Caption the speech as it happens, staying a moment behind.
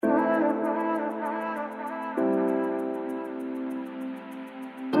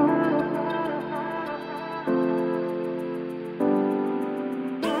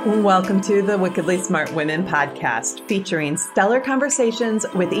Welcome to the Wickedly Smart Women podcast, featuring stellar conversations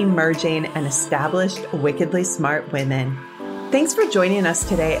with emerging and established wickedly smart women. Thanks for joining us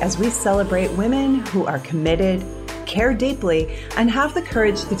today as we celebrate women who are committed, care deeply, and have the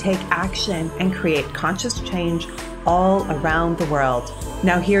courage to take action and create conscious change all around the world.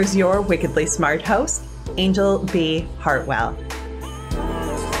 Now here's your wickedly smart host, Angel B. Hartwell.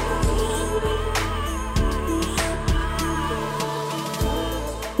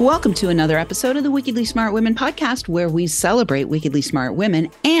 Welcome to another episode of the Wickedly Smart Women podcast, where we celebrate wickedly smart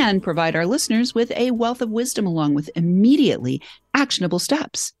women and provide our listeners with a wealth of wisdom along with immediately actionable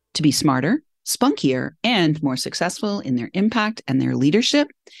steps to be smarter, spunkier, and more successful in their impact and their leadership.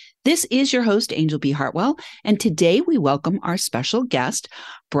 This is your host, Angel B. Hartwell, and today we welcome our special guest,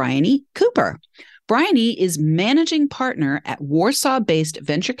 Bryony Cooper. Bryony is managing partner at Warsaw-based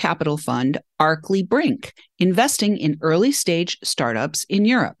venture capital fund Arkley Brink, investing in early-stage startups in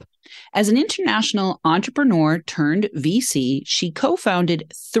Europe. As an international entrepreneur turned VC, she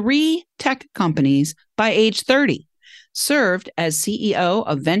co-founded 3 tech companies by age 30, served as CEO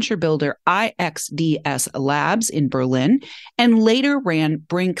of venture builder IXDS Labs in Berlin, and later ran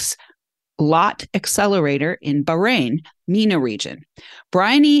Brink's Lot Accelerator in Bahrain, MENA region.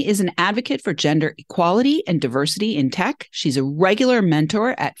 Bryony is an advocate for gender equality and diversity in tech. She's a regular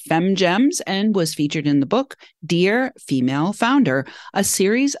mentor at FemGems and was featured in the book, Dear Female Founder, a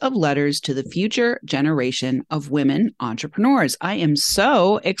series of letters to the future generation of women entrepreneurs. I am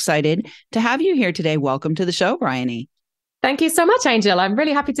so excited to have you here today. Welcome to the show, Bryony. Thank you so much, Angel. I'm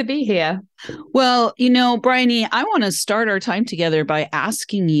really happy to be here. Well, Bryony, I want to start our time together by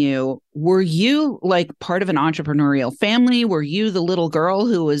asking you, were you like part of an entrepreneurial family? Were you the little girl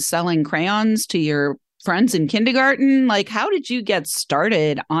who was selling crayons to your friends in kindergarten? Like, how did you get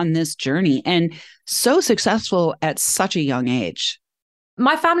started on this journey and so successful at such a young age?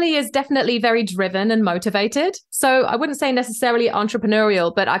 My family is definitely very driven and motivated. So I wouldn't say necessarily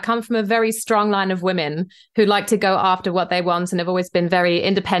entrepreneurial, but I come from a very strong line of women who like to go after what they want and have always been very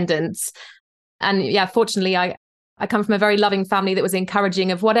independent. And yeah, fortunately, I come from a very loving family that was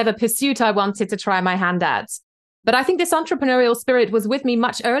encouraging of whatever pursuit I wanted to try my hand at. But I think this entrepreneurial spirit was with me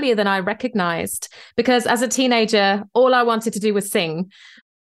much earlier than I recognized, because as a teenager, all I wanted to do was sing.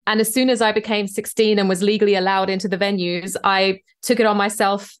 And as soon as I became 16 and was legally allowed into the venues, I took it on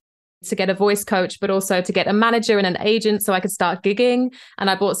myself to get a voice coach, but also to get a manager and an agent so I could start gigging. And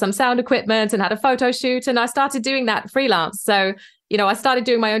I bought some sound equipment and had a photo shoot. And I started doing that freelance. So, I started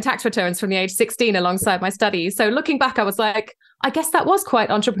doing my own tax returns from the age 16 alongside my studies. So looking back, I was like, I guess that was quite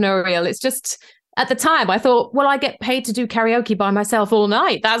entrepreneurial. It's just at the time I thought, well, I get paid to do karaoke by myself all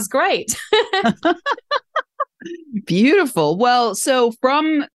night. That's great. Beautiful. Well, so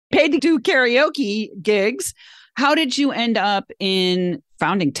from paid to do karaoke gigs, how did you end up in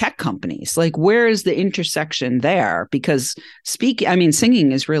founding tech companies? Like, where is the intersection there? Because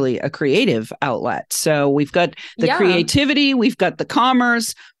singing is really a creative outlet. So we've got the creativity, we've got the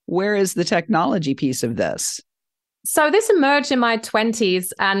commerce. Where is the technology piece of this? So this emerged in my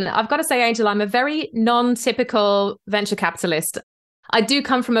 20s. And I've got to say, Angel, I'm a very non-typical venture capitalist. I do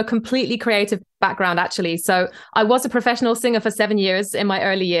come from a completely creative background, actually. So I was a professional singer for 7 years in my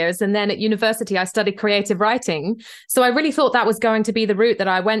early years. And then at university, I studied creative writing. So I really thought that was going to be the route that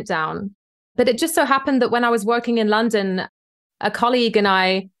I went down. But it just so happened that when I was working in London, a colleague and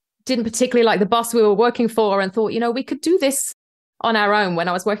I didn't particularly like the boss we were working for and thought, we could do this on our own. When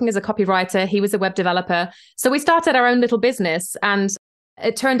I was working as a copywriter, he was a web developer. So we started our own little business, and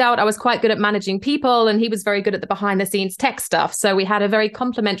it turned out I was quite good at managing people and he was very good at the behind the scenes tech stuff. So we had a very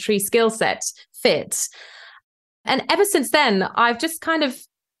complementary skill set fit. And ever since then, I've just kind of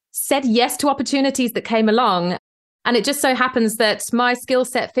said yes to opportunities that came along. And it just so happens that my skill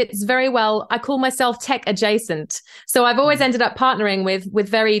set fits very well. I call myself tech adjacent. So I've always ended up partnering with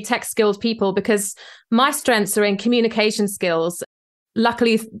very tech skilled people because my strengths are in communication skills.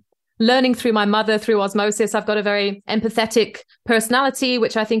 Luckily, learning through my mother, through osmosis, I've got a very empathetic personality,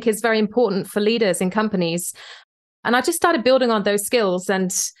 which I think is very important for leaders in companies. And I just started building on those skills.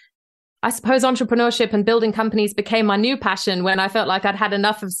 And I suppose entrepreneurship and building companies became my new passion when I felt like I'd had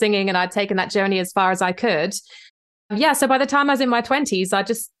enough of singing and I'd taken that journey as far as I could. Yeah, so by the time I was in my 20s, I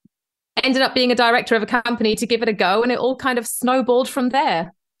just ended up being a director of a company to give it a go. And it all kind of snowballed from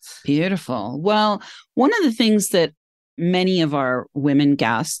there. Beautiful. Well, one of the things that many of our women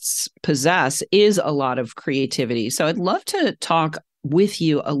guests possess is a lot of creativity. So I'd love to talk with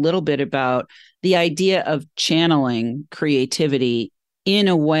you a little bit about the idea of channeling creativity in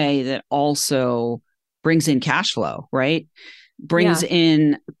a way that also brings in cash flow, right? Brings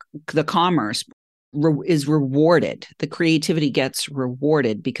in the commerce. is rewarded. The creativity gets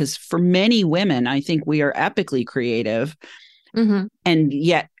rewarded because for many women, I think we are epically creative and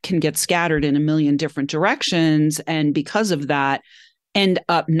yet can get scattered in a million different directions. And because of that, end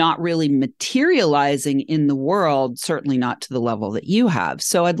up not really materializing in the world, certainly not to the level that you have.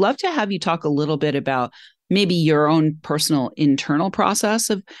 So I'd love to have you talk a little bit about maybe your own personal internal process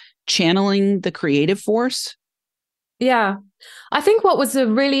of channeling the creative force. Yeah. I think what was a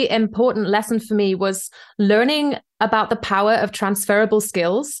really important lesson for me was learning about the power of transferable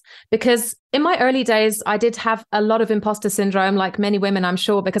skills, because in my early days, I did have a lot of imposter syndrome, like many women, I'm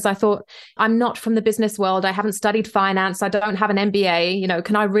sure, because I thought, I'm not from the business world. I haven't studied finance. I don't have an MBA.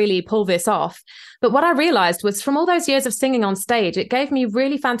 Can I really pull this off? But what I realized was from all those years of singing on stage, it gave me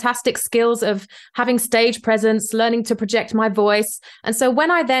really fantastic skills of having stage presence, learning to project my voice. And so when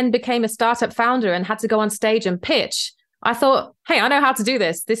I then became a startup founder and had to go on stage and pitch, I thought, hey, I know how to do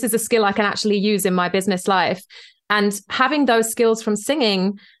this. This is a skill I can actually use in my business life. And having those skills from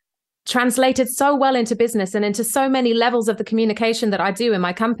singing translated so well into business and into so many levels of the communication that I do in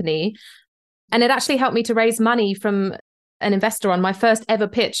my company. And it actually helped me to raise money from an investor on my first ever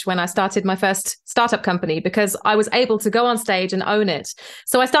pitch when I started my first startup company, because I was able to go on stage and own it.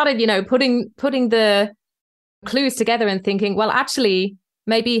 So I started, putting the clues together and thinking, well, actually,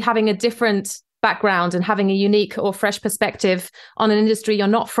 maybe having a different background and having a unique or fresh perspective on an industry you're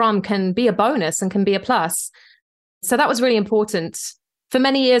not from can be a bonus and can be a plus. So that was really important. For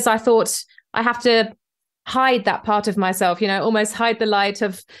many years, I thought I have to hide that part of myself, almost hide the light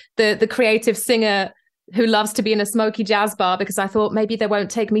of the creative singer who loves to be in a smoky jazz bar, because I thought maybe they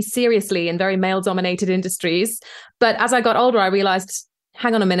won't take me seriously in very male-dominated industries. But as I got older, I realized,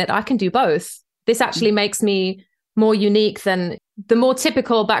 hang on a minute, I can do both. This actually makes me more unique than the more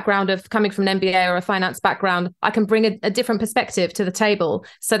typical background of coming from an MBA or a finance background. I can bring a different perspective to the table.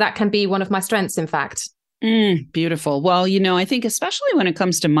 So that can be one of my strengths, in fact. Beautiful. Well, I think especially when it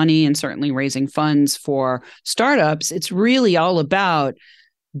comes to money and certainly raising funds for startups, it's really all about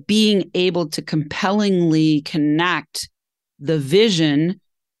being able to compellingly connect the vision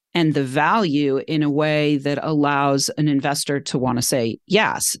and the value in a way that allows an investor to want to say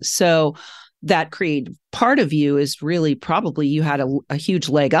yes. So that creative part of you is really probably you had a huge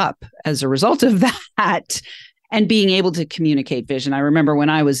leg up as a result of that and being able to communicate vision. I remember when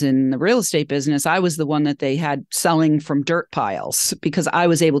I was in the real estate business, I was the one that they had selling from dirt piles because I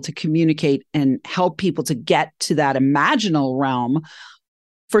was able to communicate and help people to get to that imaginal realm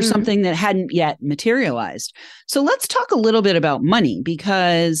for something that hadn't yet materialized. So let's talk a little bit about money,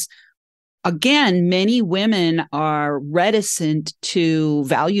 because again, many women are reticent to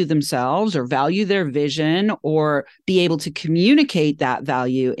value themselves or value their vision or be able to communicate that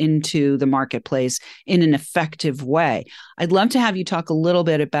value into the marketplace in an effective way. I'd love to have you talk a little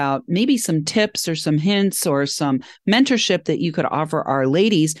bit about maybe some tips or some hints or some mentorship that you could offer our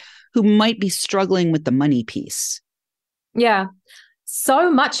ladies who might be struggling with the money piece. Yeah.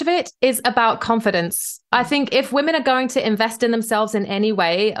 So much of it is about confidence. I think if women are going to invest in themselves in any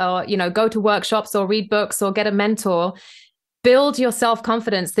way, or, go to workshops or read books or get a mentor, build your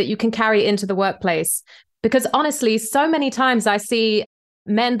self-confidence that you can carry into the workplace. Because honestly, so many times I see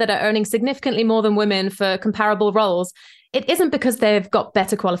men that are earning significantly more than women for comparable roles. It isn't because they've got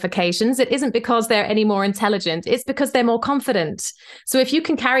better qualifications. It isn't because they're any more intelligent. It's because they're more confident. So if you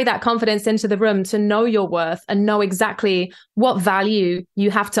can carry that confidence into the room to know your worth and know exactly what value you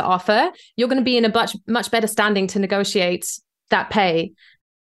have to offer, you're going to be in a much better standing to negotiate that pay.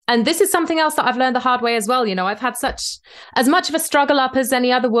 And this is something else that I've learned the hard way as well. I've had as much of a struggle up as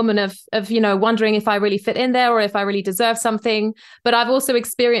any other woman of wondering if I really fit in there or if I really deserve something. But I've also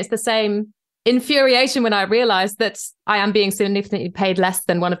experienced the same infuriation when I realized that I am being significantly paid less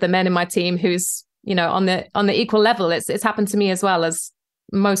than one of the men in my team who's, on the equal level. It's happened to me as well as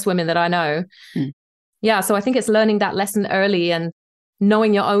most women that I know. Yeah. So I think it's learning that lesson early and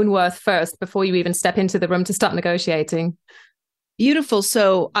knowing your own worth first before you even step into the room to start negotiating. Beautiful.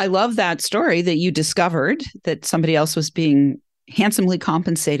 So I love that story that you discovered that somebody else was being handsomely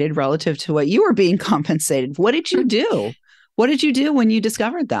compensated relative to what you were being compensated. What did you do? What did you do when you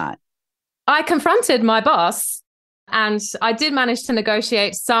discovered that? I confronted my boss and I did manage to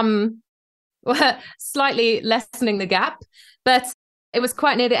negotiate some slightly lessening the gap, but it was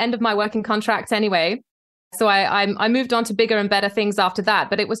quite near the end of my working contract anyway. So I moved on to bigger and better things after that,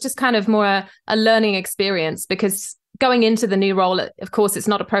 but it was just kind of more a learning experience, because going into the new role, of course, it's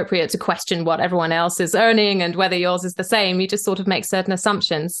not appropriate to question what everyone else is earning and whether yours is the same. You just sort of make certain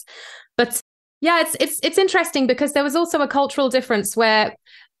assumptions. But yeah, it's interesting because there was also a cultural difference where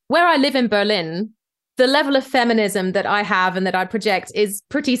I live in Berlin, the level of feminism that I have and that I project is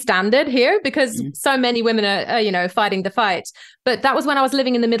pretty standard here because so many women are, fighting the fight. But that was when I was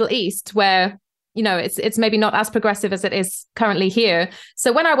living in the Middle East where, it's maybe not as progressive as it is currently here.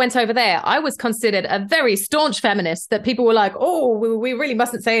 So when I went over there, I was considered a very staunch feminist that people were like, oh, we really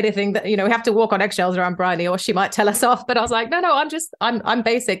mustn't say anything that, we have to walk on eggshells around Bryony or she might tell us off. But I was like, no, I'm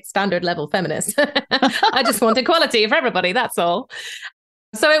basic standard level feminist. I just want equality for everybody. That's all.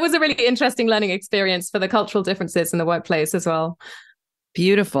 So it was a really interesting learning experience for the cultural differences in the workplace as well.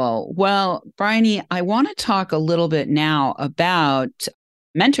 Beautiful. Well, Bryony, I want to talk a little bit now about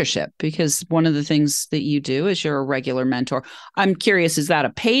mentorship, because one of the things that you do is you're a regular mentor. I'm curious, is that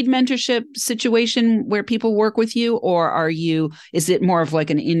a paid mentorship situation where people work with you, or is it more of like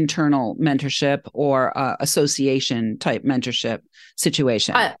an internal mentorship or association type mentorship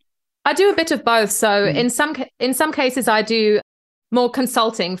situation? I do a bit of both. So in some cases, I do more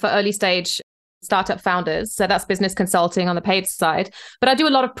consulting for early stage startup founders. So that's business consulting on the paid side. But I do a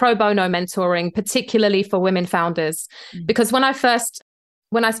lot of pro bono mentoring, particularly for women founders, because when I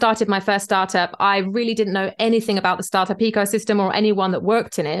started my first startup, I really didn't know anything about the startup ecosystem or anyone that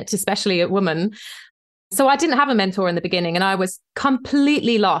worked in it, especially a woman. So I didn't have a mentor in the beginning and I was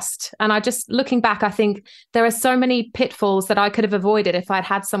completely lost. And looking back, I think there are so many pitfalls that I could have avoided if I'd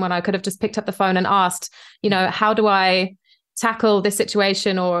had someone I could have just picked up the phone and asked, how do I tackle this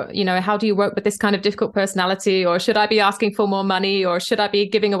situation? Or, how do you work with this kind of difficult personality? Or should I be asking for more money? Or should I be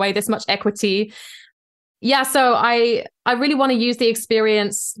giving away this much equity? Yeah, so I really want to use the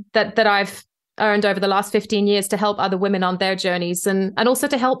experience that I've earned over the last 15 years to help other women on their journeys and also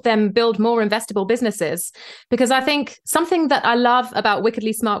to help them build more investable businesses. Because I think something that I love about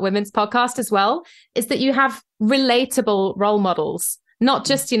Wickedly Smart Women's podcast as well is that you have relatable role models, not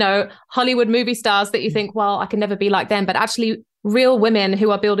just, Hollywood movie stars that you think, well, I can never be like them, but actually real women who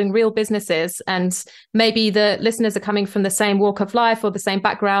are building real businesses. And maybe the listeners are coming from the same walk of life or the same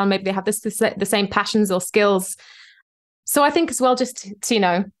background. Maybe they have the same passions or skills. So I think as well, just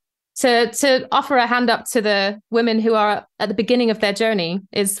to offer a hand up to the women who are at the beginning of their journey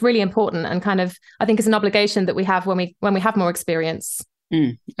is really important, and kind of, I think, is an obligation that we have when we have more experience.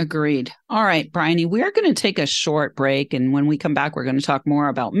 Agreed. All right, Bryony, we are going to take a short break. And when we come back, we're going to talk more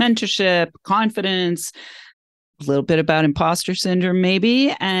about mentorship, confidence, a little bit about imposter syndrome,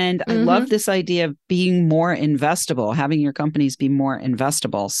 maybe. And I love this idea of being more investable, having your companies be more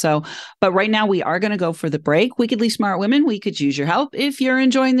investable. So, but right now we are going to go for the break. Wickedly Smart Women, we could use your help. If you're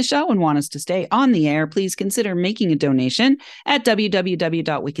enjoying the show and want us to stay on the air, please consider making a donation at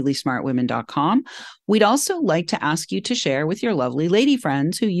www.wickedlysmartwomen.com. We'd also like to ask you to share with your lovely lady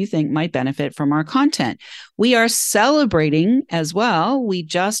friends who you think might benefit from our content. We are celebrating as well. We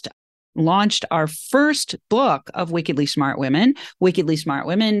just launched our first book of Wickedly Smart Women,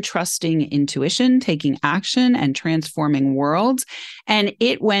 Trusting Intuition, Taking Action, and Transforming Worlds. And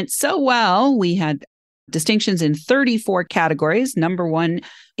it went so well. We had distinctions in 34 categories, #1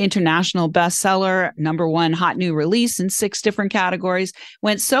 international bestseller, #1 hot new release in 6 different categories.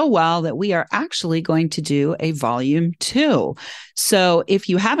 Went so well that we are actually going to do a volume 2. So if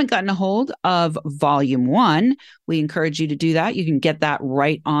you haven't gotten a hold of volume 1, we encourage you to do that. You can get that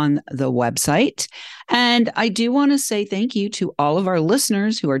right on the website. And I do want to say thank you to all of our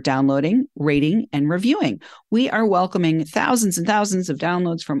listeners who are downloading, rating, and reviewing. We are welcoming thousands and thousands of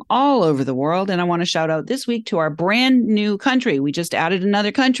downloads from all over the world. And I want to shout out this week to our brand new country. We just added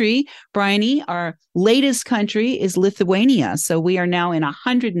another country. Bryony, our latest country is Lithuania. So we are now in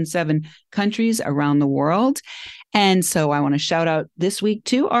 107 countries around the world. And so I want to shout out this week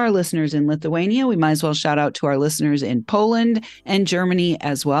to our listeners in Lithuania. We might as well shout out to our listeners in Poland and Germany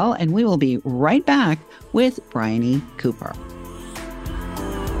as well. And we will be right back with Bryony Cooper.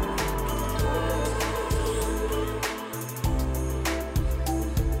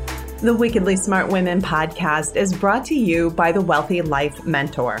 The Wickedly Smart Women podcast is brought to you by the Wealthy Life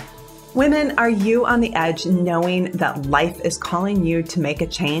Mentor. Women, are you on the edge knowing that life is calling you to make a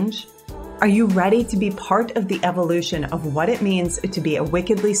change? Are you ready to be part of the evolution of what it means to be a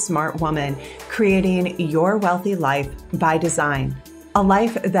wickedly smart woman, creating your wealthy life by design? A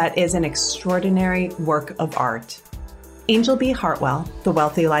life that is an extraordinary work of art. Angel B. Hartwell, the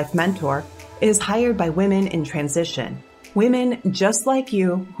Wealthy Life Mentor, is hired by women in transition. Women just like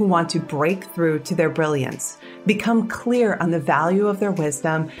you who want to break through to their brilliance, become clear on the value of their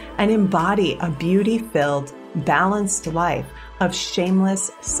wisdom, and embody a beauty-filled, balanced life of shameless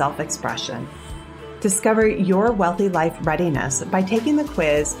self-expression. Discover your wealthy life readiness by taking the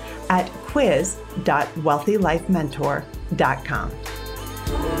quiz at quiz.wealthylifementor.com.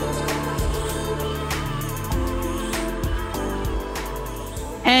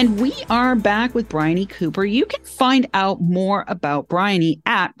 And we are back with Bryony Cooper. You can find out more about Bryony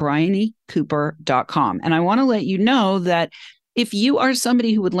at bryonycooper.com. And I want to let you know that if you are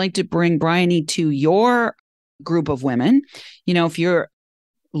somebody who would like to bring Bryony to your group of women, if you're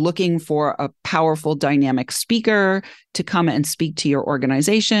looking for a powerful, dynamic speaker to come and speak to your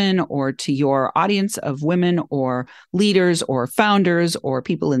organization or to your audience of women or leaders or founders or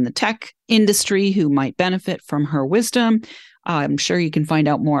people in the tech industry who might benefit from her wisdom, I'm sure you can find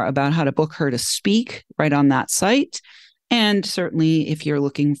out more about how to book her to speak right on that site. And certainly if you're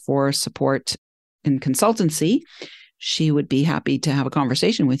looking for support and consultancy, she would be happy to have a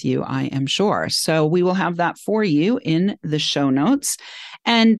conversation with you, I am sure. So we will have that for you in the show notes.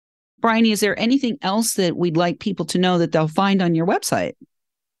 And Bryony, is there anything else that we'd like people to know that they'll find on your website?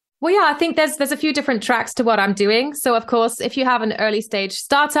 Well, yeah, I think there's a few different tracks to what I'm doing. So, of course, if you have an early stage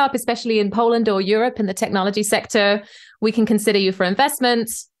startup, especially in Poland or Europe in the technology sector, we can consider you for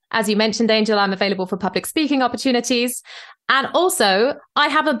investment. As you mentioned, Angel, I'm available for public speaking opportunities. And also, I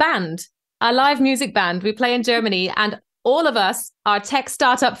have a band, a live music band. We play in Germany, and all of us are tech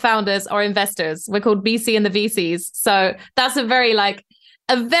startup founders or investors. We're called BC and the VCs. So that's a very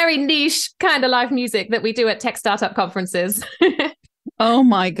niche kind of live music that we do at tech startup conferences. Oh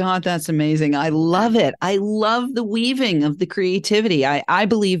my God, that's amazing. I love it. I love the weaving of the creativity. I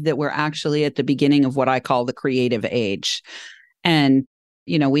believe that we're actually at the beginning of what I call the creative age. And,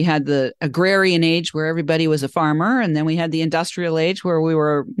 we had the agrarian age where everybody was a farmer. And then we had the industrial age where we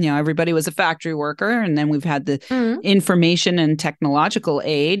were, everybody was a factory worker. And then we've had the information and technological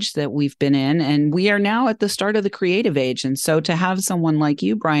age that we've been in. And we are now at the start of the creative age. And so to have someone like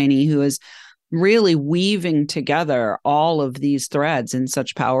you, Bryony, who is really weaving together all of these threads in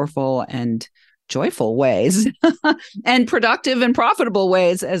such powerful and joyful ways and productive and profitable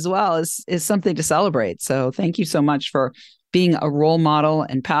ways as well is something to celebrate. So thank you so much for being a role model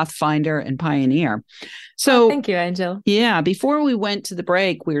and pathfinder and pioneer. So thank you, Angel. Yeah. Before we went to the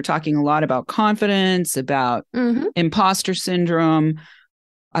break, we were talking a lot about confidence, about imposter syndrome,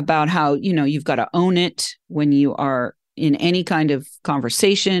 about how, you've got to own it when you are in any kind of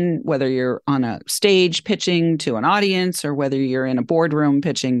conversation, whether you're on a stage pitching to an audience or whether you're in a boardroom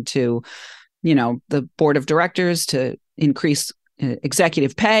pitching to, the board of directors to increase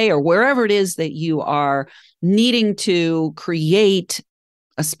executive pay or wherever it is that you are needing to create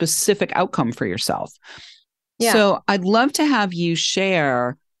a specific outcome for yourself. Yeah. So I'd love to have you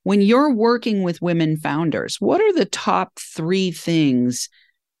share, when you're working with women founders, what are the top 3 things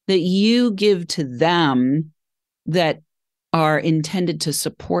that you give to them that are intended to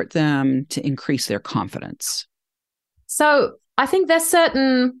support them to increase their confidence? So I think there's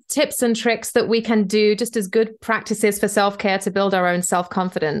certain tips and tricks that we can do just as good practices for self-care to build our own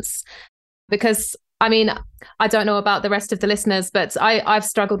self-confidence. Because, I don't know about the rest of the listeners, but I've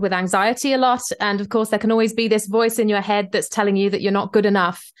struggled with anxiety a lot. And of course, there can always be this voice in your head that's telling you that you're not good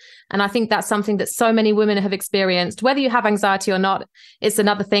enough. And I think that's something that so many women have experienced. Whether you have anxiety or not, it's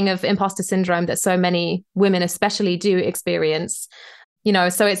another thing of imposter syndrome that so many women especially do experience.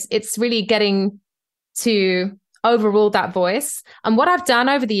 So it's really getting to overrule that voice. And what I've done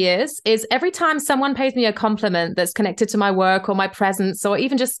over the years is every time someone pays me a compliment that's connected to my work or my presence or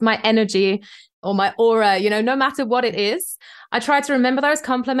even just my energy or my aura, no matter what it is, I try to remember those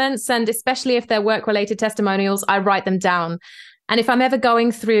compliments. And especially if they're work-related testimonials, I write them down. And if I'm ever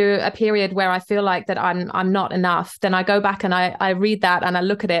going through a period where I feel like that I'm not enough, then I go back and I read that and I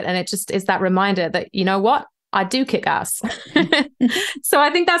look at it. And it just is that reminder that, you know what? I do kick ass. So I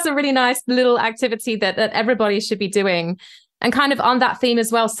think that's a really nice little activity that everybody should be doing. And kind of on that theme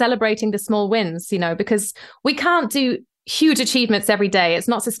as well, celebrating the small wins, because we can't do huge achievements every day. It's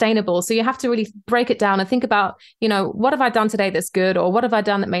not sustainable. So you have to really break it down and think about, what have I done today that's good? Or what have I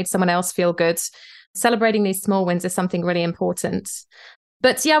done that made someone else feel good? Celebrating these small wins is something really important.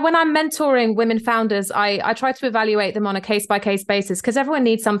 But yeah, when I'm mentoring women founders, I try to evaluate them on a case-by-case basis because everyone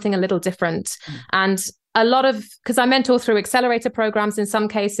needs something a little different. And because I mentor through accelerator programs in some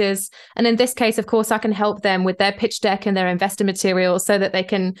cases. And in this case, of course, I can help them with their pitch deck and their investor materials so that they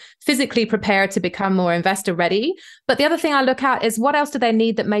can physically prepare to become more investor ready. But the other thing I look at is what else do they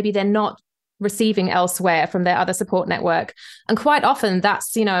need that maybe they're not receiving elsewhere from their other support network. And quite often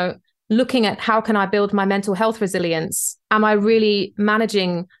that's, looking at how can I build my mental health resilience? Am I really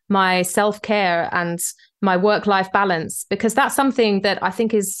managing my self-care and my work-life balance? Because that's something that I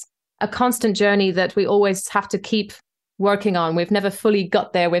think is a constant journey that we always have to keep working on. We've never fully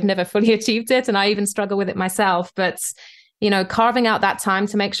got there. We've never fully achieved it. And I even struggle with it myself. But, carving out that time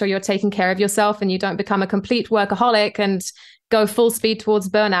to make sure you're taking care of yourself and you don't become a complete workaholic and go full speed towards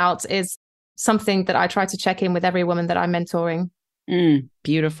burnout is something that I try to check in with every woman that I'm mentoring.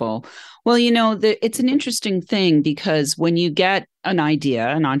 Beautiful. Well, it's an interesting thing because when you get an idea,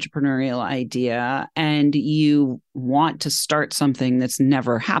 an entrepreneurial idea, and you want to start something that's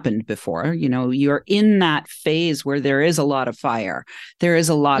never happened before, you're in that phase where there is a lot of fire, there is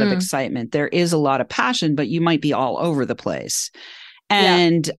a lot of excitement, there is a lot of passion, but you might be all over the place.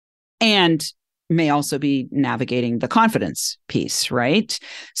 And may also be navigating the confidence piece, right?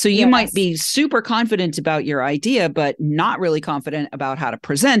 So you might be super confident about your idea, but not really confident about how to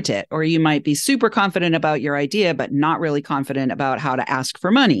present it. Or you might be super confident about your idea, but not really confident about how to ask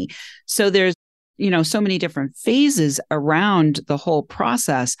for money. So there's, so many different phases around the whole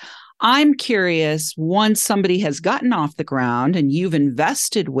process. I'm curious, once somebody has gotten off the ground and you've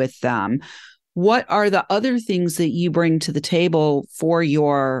invested with them, what are the other things that you bring to the table for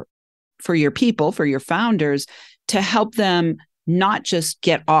your people, for your founders, to help them not just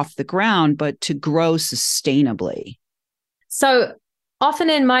get off the ground, but to grow sustainably? So often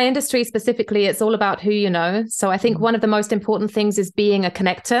in my industry specifically, it's all about who you know. So I think one of the most important things is being a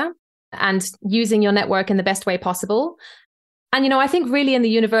connector and using your network in the best way possible. And, I think really in the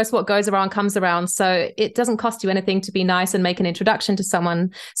universe, what goes around comes around. So it doesn't cost you anything to be nice and make an introduction to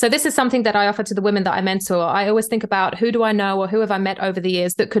someone. So this is something that I offer to the women that I mentor. I always think about who do I know or who have I met over the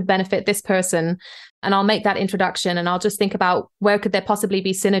years that could benefit this person? And I'll make that introduction and I'll just think about where could there possibly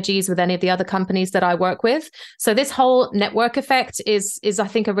be synergies with any of the other companies that I work with. So this whole network effect is I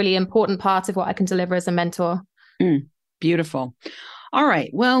think, a really important part of what I can deliver as a mentor. Beautiful. All right.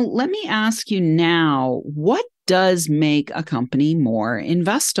 Well, let me ask you now, what does make a company more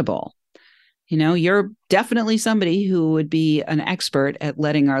investable? You're definitely somebody who would be an expert at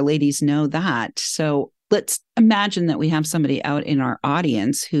letting our ladies know that. So let's imagine that we have somebody out in our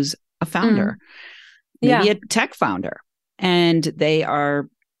audience who's a founder, maybe a tech founder, and they are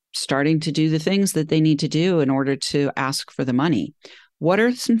starting to do the things that they need to do in order to ask for the money. What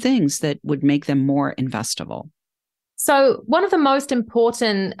are some things that would make them more investable? So one of the most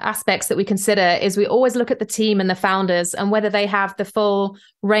important aspects that we consider is we always look at the team and the founders and whether they have the full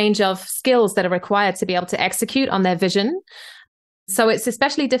range of skills that are required to be able to execute on their vision. So it's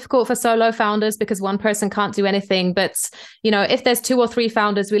especially difficult for solo founders because one person can't do anything. But, if there's 2 or 3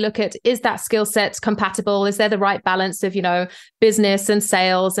 founders, we look at, is that skill set compatible? Is there the right balance of, business and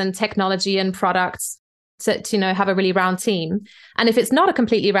sales and technology and products to have a really round team? And if it's not a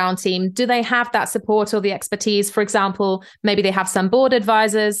completely round team, do they have that support or the expertise? For example, maybe they have some board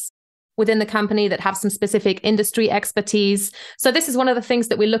advisors within the company that have some specific industry expertise. So this is one of the things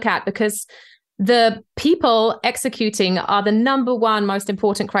that we look at because the people executing are the number one most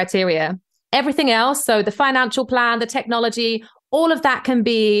important criteria. Everything else, so the financial plan, the technology, all of that can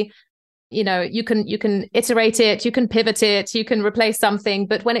be, you can iterate it, you can pivot it, you can replace something.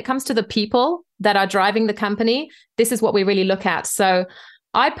 But when it comes to the people that are driving the company, this is what we really look at. So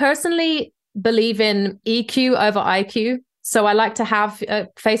I personally believe in EQ over IQ. So I like to have a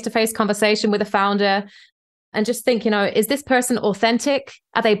face-to-face conversation with a founder and just think, is this person authentic?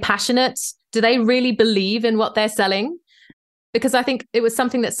 Are they passionate? Do they really believe in what they're selling? Because I think it was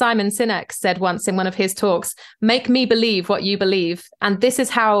something that Simon Sinek said once in one of his talks, make me believe what you believe. And this is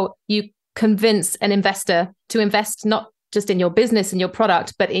how you convince an investor to invest not just in your business and your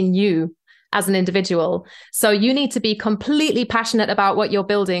product, but in you as an individual. So you need to be completely passionate about what you're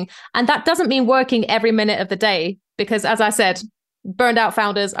building. And that doesn't mean working every minute of the day, because as I said, burned out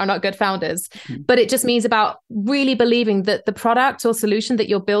founders are not good founders. But it just means about really believing that the product or solution that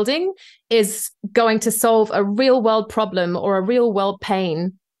you're building is going to solve a real world problem or a real world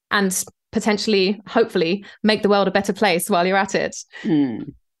pain and potentially, hopefully, make the world a better place while you're at it.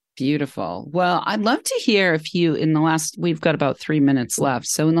 Beautiful. Well, I'd love to hear if you, we've got about 3 minutes left.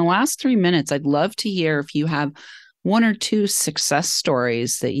 So in the last 3 minutes, I'd love to hear if you have 1 or 2 success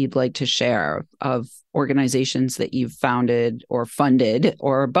stories that you'd like to share of organizations that you've founded or funded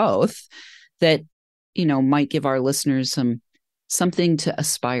or both that, might give our listeners something to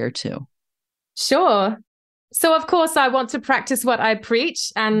aspire to. Sure. So of course, I want to practice what I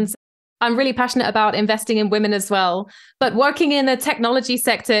preach, and I'm really passionate about investing in women as well. But working in the technology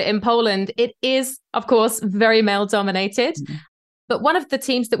sector in Poland, it is, of course, very male dominated. But one of the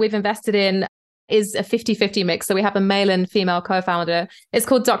teams that we've invested in is a 50-50 mix. So we have a male and female co-founder. It's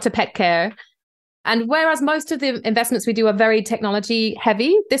called Dr. Pet Care. And whereas most of the investments we do are very technology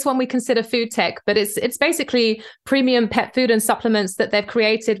heavy, this one we consider food tech, but it's basically premium pet food and supplements that they've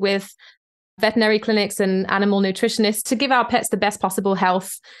created with veterinary clinics and animal nutritionists to give our pets the best possible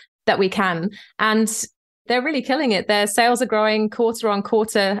health that we can. And they're really killing it. Their sales are growing quarter on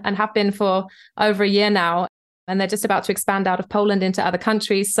quarter and have been for over a year now. And they're just about to expand out of Poland into other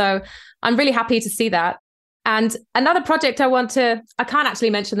countries. So I'm really happy to see that. And another project I can't actually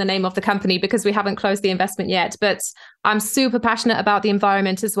mention the name of the company because we haven't closed the investment yet, but I'm super passionate about the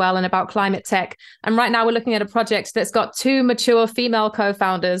environment as well and about climate tech. And right now we're looking at a project that's got 2 mature female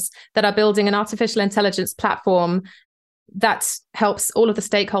co-founders that are building an artificial intelligence platform that helps all of the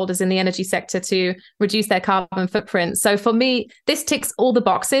stakeholders in the energy sector to reduce their carbon footprint. So for me, this ticks all the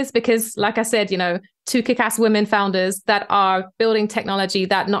boxes because, like I said, 2 kick-ass women founders that are building technology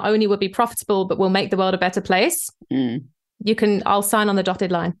that not only will be profitable, but will make the world a better place. I'll sign on the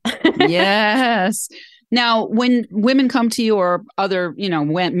dotted line. Yes. Now, when women come to you or other,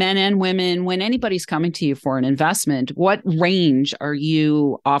 when men and women, when anybody's coming to you for an investment, what range are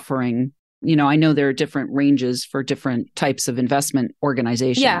you offering? I know there are different ranges for different types of investment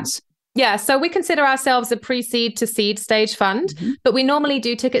organizations. Yeah. So we consider ourselves a pre-seed to seed stage fund, but we normally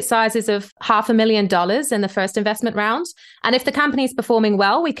do ticket sizes of $500,000 in the first investment round. And if the company is performing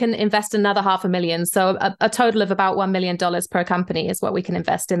well, we can invest another $500,000. So a total of about $1 million per company is what we can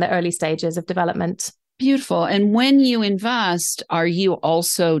invest in the early stages of development. Beautiful. And when you invest, are you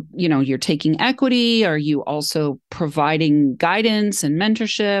also, you're taking equity? Are you also providing guidance and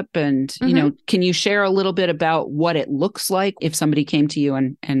mentorship? And, can you share a little bit about what it looks like if somebody came to you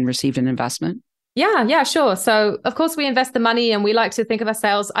and received an investment? Yeah, sure. So, of course, we invest the money and we like to think of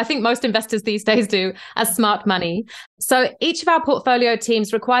ourselves, I think most investors these days do, as smart money. So each of our portfolio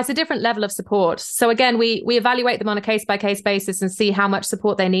teams requires a different level of support. So again, we evaluate them on a case-by-case basis and see how much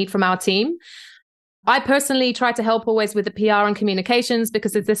support they need from our team. I personally try to help always with the PR and communications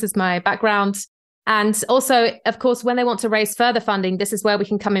because this is my background. And also, of course, when they want to raise further funding, this is where we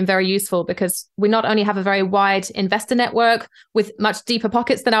can come in very useful because we not only have a very wide investor network with much deeper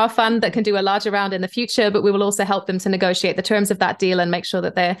pockets than our fund that can do a larger round in the future, but we will also help them to negotiate the terms of that deal and make sure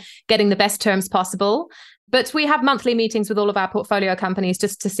that they're getting the best terms possible. But we have monthly meetings with all of our portfolio companies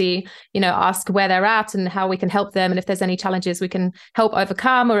just to see, ask where they're at and how we can help them. And if there's any challenges we can help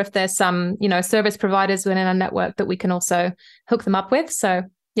overcome, or if there's some, service providers within our network that we can also hook them up with. So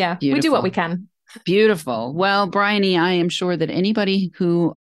yeah, Beautiful. We do what we can. Beautiful. Well, Bryony, I am sure that anybody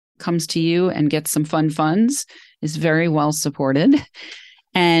who comes to you and gets some fun funds is very well supported.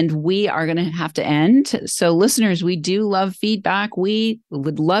 And we are going to have to end. So listeners, we do love feedback. We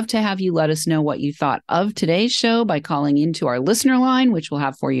would love to have you let us know what you thought of today's show by calling into our listener line, which we'll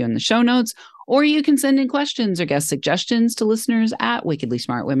have for you in the show notes. Or you can send in questions or guest suggestions to listeners at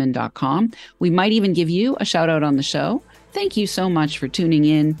wickedlysmartwomen.com. We might even give you a shout out on the show. Thank you so much for tuning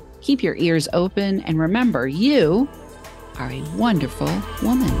in. Keep your ears open. And remember, you are a wonderful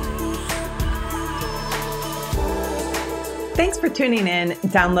woman. Thanks for tuning in,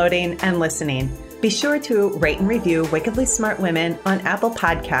 downloading, and listening. Be sure to rate and review Wickedly Smart Women on Apple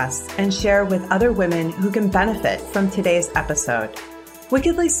Podcasts and share with other women who can benefit from today's episode.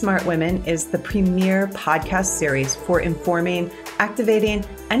 Wickedly Smart Women is the premier podcast series for informing, activating,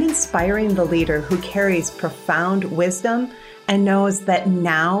 and inspiring the leader who carries profound wisdom and knows that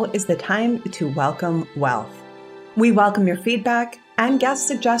now is the time to welcome wealth. We welcome your feedback and guest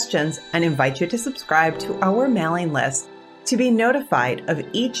suggestions and invite you to subscribe to our mailing list to be notified of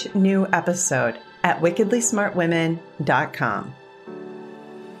each new episode at wickedlysmartwomen.com.